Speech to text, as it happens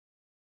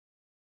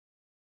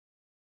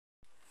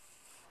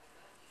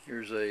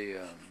Here's a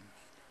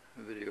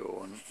video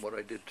on what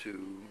I did to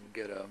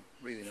get a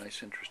really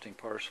nice, interesting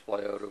power supply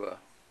out of a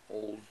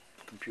old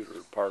computer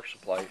power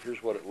supply.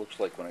 Here's what it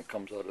looks like when it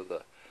comes out of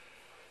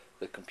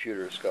the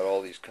computer. It's got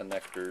all these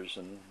connectors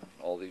and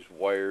all these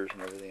wires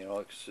and everything. You know,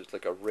 it's just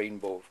like a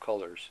rainbow of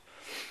colors.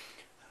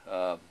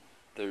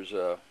 There's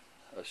a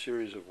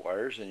series of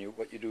wires, and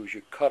what you do is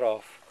you cut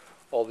off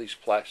all these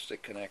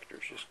plastic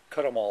connectors. Just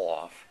cut them all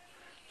off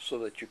so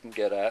that you can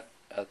get at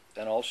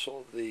and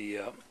also the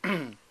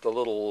the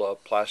little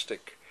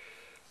plastic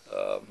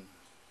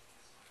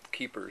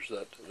keepers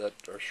that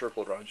are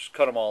circled around. Just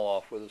cut them all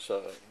off with this,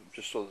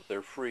 just so that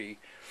they're free,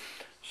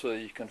 so that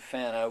you can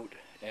fan out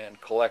and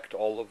collect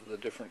all of the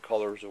different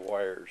colors of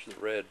wires: the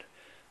red,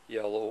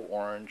 yellow,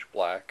 orange,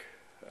 black,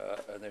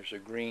 and there's a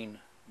green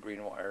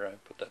wire. I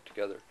put that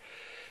together.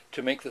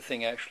 To make the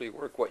thing actually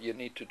work, what you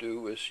need to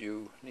do is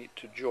you need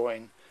to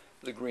join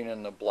the green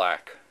and the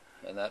black,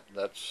 and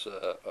that's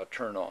a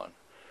turn on,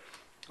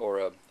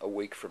 or a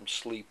wake from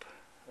sleep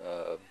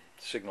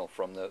signal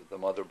from the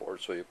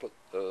motherboard. So you put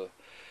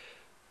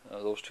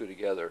those two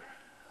together.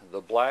 The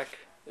black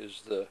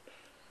is the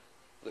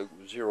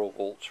 0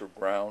 volts or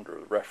ground or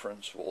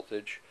reference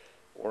voltage.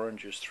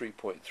 Orange is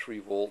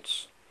 3.3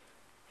 volts.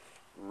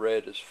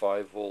 Red is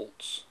 5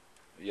 volts.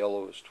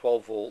 Yellow is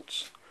 12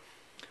 volts.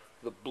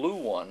 The blue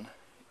one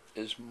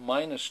is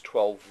minus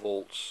 12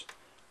 volts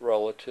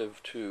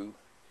relative to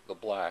the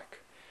black.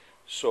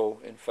 So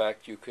in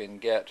fact you can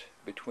get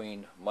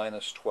between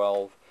minus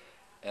 12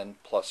 and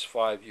plus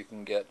 5, you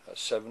can get a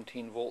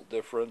 17 volt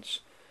difference.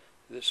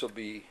 This will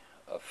be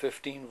a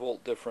 15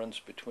 volt difference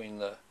between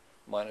the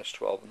minus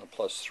 12 and the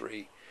plus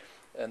 3.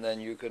 And then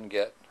you can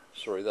get,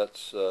 sorry,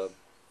 that's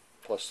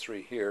plus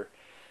 3 here.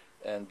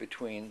 And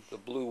between the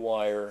blue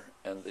wire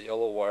and the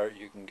yellow wire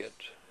you can get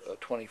a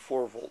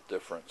 24 volt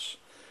difference.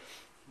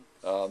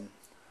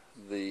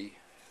 The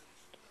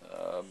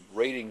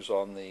ratings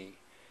on the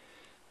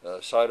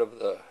side of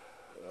the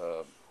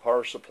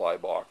power supply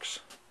box,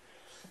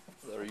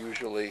 they're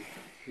usually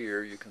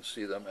here, you can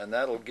see them, and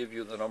that'll give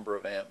you the number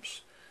of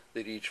amps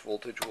that each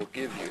voltage will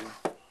give you.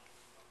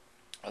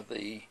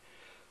 The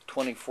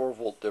 24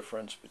 volt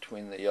difference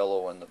between the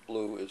yellow and the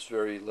blue is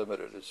very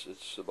limited.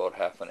 It's about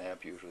half an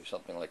amp usually,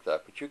 something like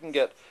that. But you can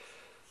get,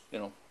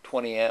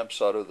 20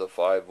 amps out of the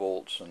 5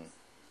 volts and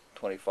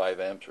 25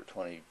 amps or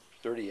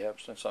 30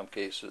 amps in some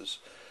cases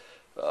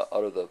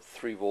out of the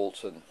 3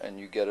 volts, and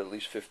you get at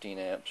least 15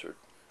 amps or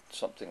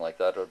something like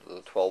that out of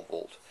the 12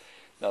 volt.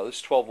 Now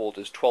this 12 volt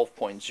is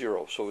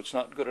 12.0, so it's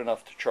not good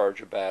enough to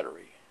charge a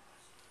battery.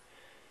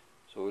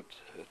 So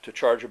to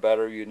charge a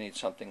battery you need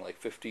something like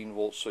 15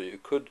 volts, so you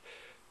could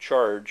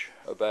charge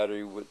a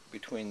battery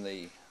between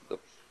the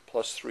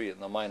plus 3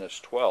 and the minus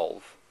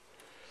 12,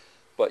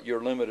 but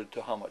you're limited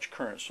to how much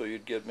current, so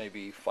you'd get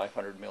maybe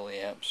 500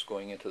 milliamps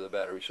going into the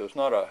battery. So it's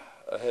not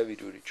a heavy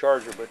duty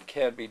charger, but it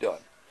can be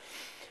done.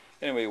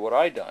 Anyway, what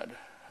I did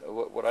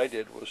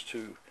was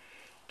to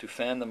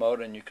fan them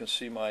out, and you can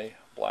see my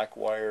black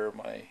wire,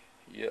 my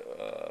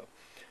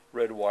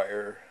red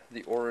wire,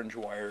 the orange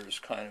wire is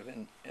kind of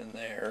in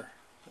there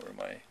where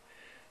my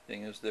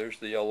thing is. There's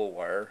the yellow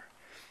wire,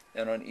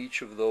 and on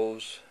each of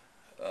those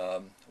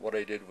what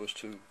I did was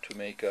to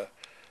make a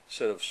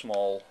set of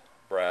small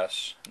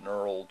brass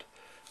knurled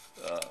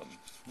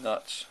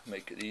nuts,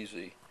 make it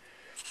easy.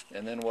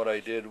 And then what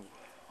I did,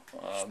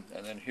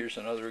 and then here's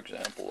another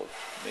example of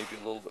maybe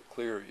a little bit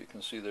clearer. You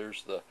can see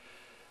there's the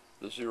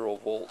 0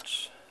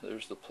 volts,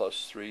 there's the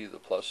plus 3, the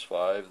plus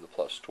 5, the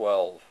plus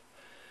 12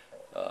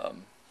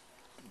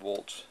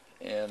 volts.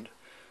 And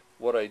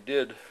what I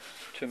did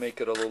to make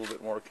it a little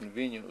bit more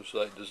convenient was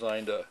I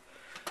designed an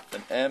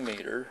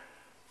ammeter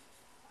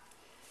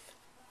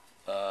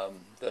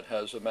that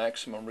has a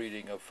maximum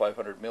reading of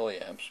 500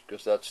 milliamps,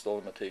 because that's the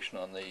limitation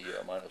on the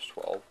minus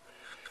 12,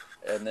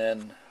 and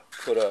then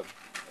put a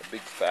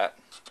big fat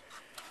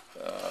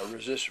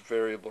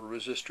variable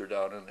resistor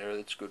down in there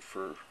that's good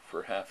for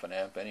half an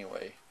amp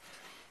anyway.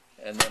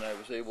 And then I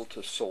was able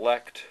to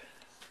select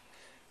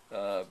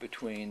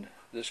between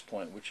this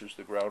point, which is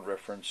the ground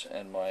reference,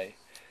 and my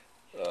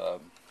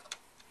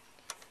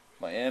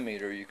my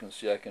ammeter. You can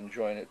see I can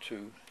join it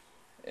to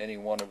any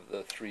one of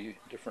the 3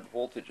 different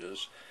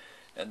voltages,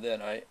 and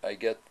then I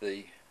get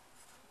the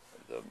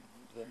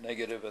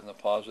negative and the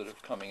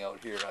positive coming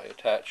out here. I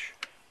attach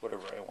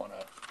whatever I want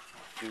to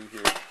do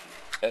here,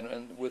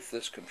 and with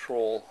this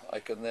control I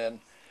can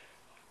then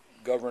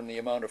govern the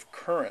amount of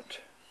current.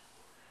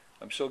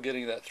 I'm still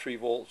getting that 3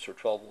 volts or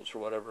 12 volts or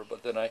whatever,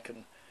 but then I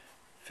can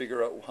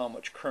figure out how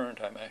much current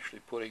I'm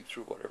actually putting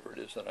through whatever it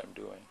is that I'm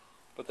doing.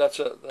 But that's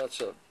a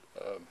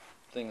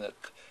thing that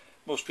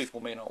most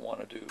people may not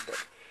want to do,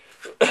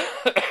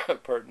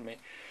 but pardon me.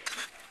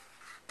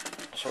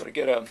 So to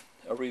get a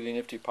really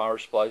nifty power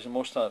supplies, and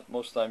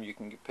most time you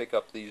can pick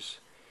up these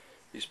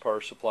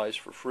power supplies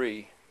for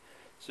free.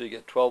 So you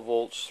get 12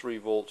 volts, 3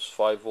 volts,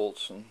 5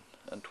 volts,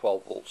 and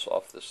 12 volts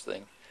off this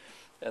thing.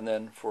 And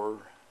then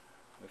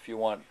if you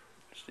want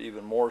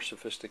even more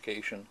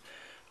sophistication,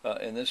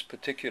 in this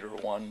particular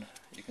one,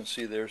 you can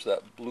see there's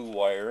that blue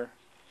wire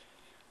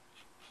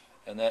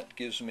and that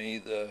gives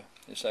me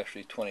it's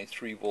actually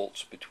 23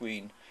 volts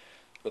between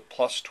the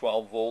plus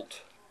 12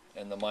 volt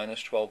and the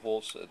minus 12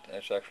 volts.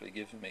 It's actually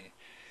given me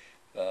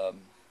the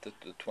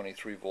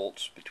 23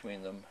 volts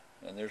between them,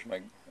 and there's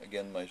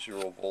again my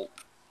 0 volt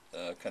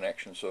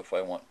connection. So if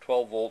I want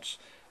 12 volts,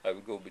 I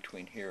would go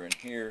between here and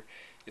here.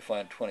 If I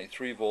want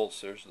 23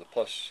 volts, there's the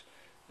plus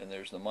and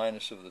there's the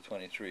minus of the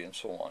 23, and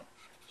so on.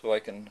 So I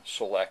can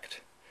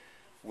select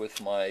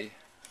with my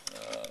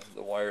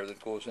the wire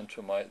that goes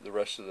into the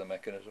rest of the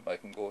mechanism. I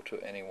can go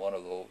to any one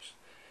of those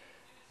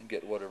and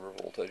get whatever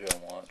voltage I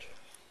want.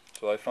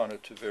 So I found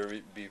it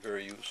to be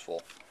very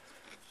useful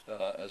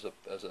as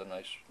a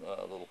nice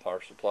little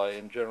power supply,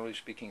 and generally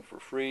speaking for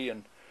free.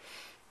 And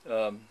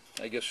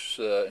I guess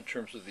in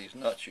terms of these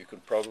nuts, you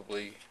could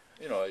probably,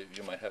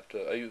 you might have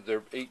to.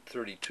 They're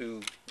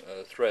 832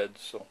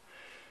 threads, so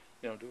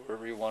do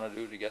whatever you want to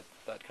do to get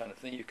that kind of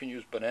thing. You can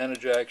use banana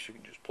jacks, you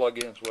can use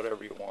plug-ins,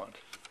 whatever you want.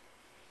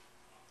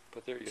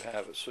 But there you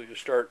have it. So you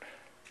start,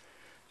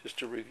 just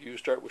to review,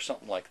 start with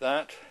something like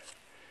that.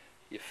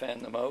 You fan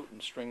them out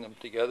and string them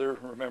together,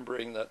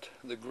 remembering that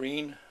the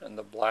green and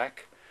the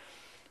black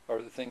are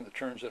the thing that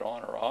turns it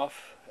on or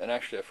off. And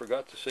actually, I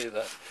forgot to say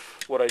that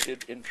what I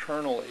did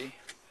internally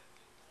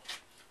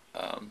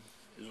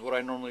is what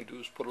I normally do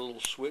is put a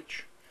little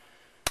switch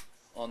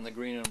on the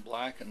green and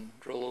black and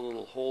drill a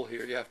little hole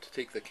here. You have to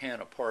take the can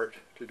apart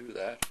to do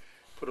that.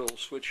 Put a little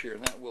switch here,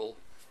 and that will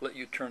let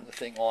you turn the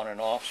thing on and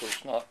off, so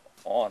it's not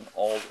on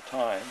all the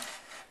time.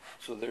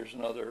 So there's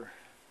another,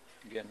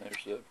 again, I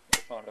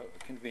found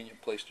a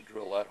convenient place to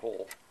drill that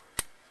hole.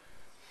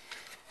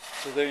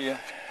 So there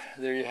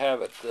you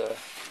have it.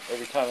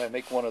 Every time I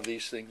make one of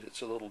these things,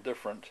 it's a little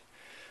different.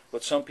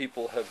 What some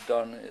people have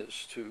done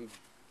is to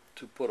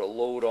put a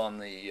load on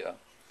the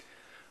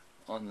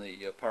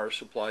power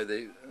supply.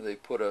 They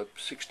put a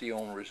 60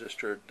 ohm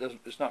resistor.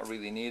 It's not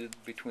really needed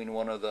between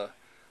one of the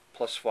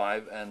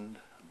 +5 and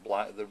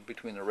black,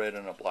 between the red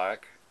and the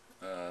black,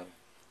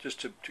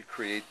 just to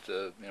create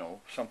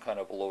some kind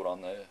of a load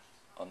on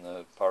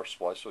the power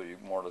supply, so you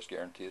more or less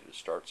guarantee that it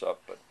starts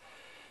up.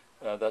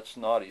 But that's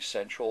not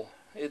essential.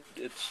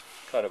 It's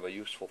kind of a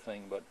useful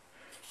thing, but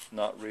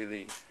not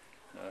really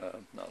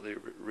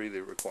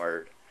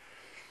required.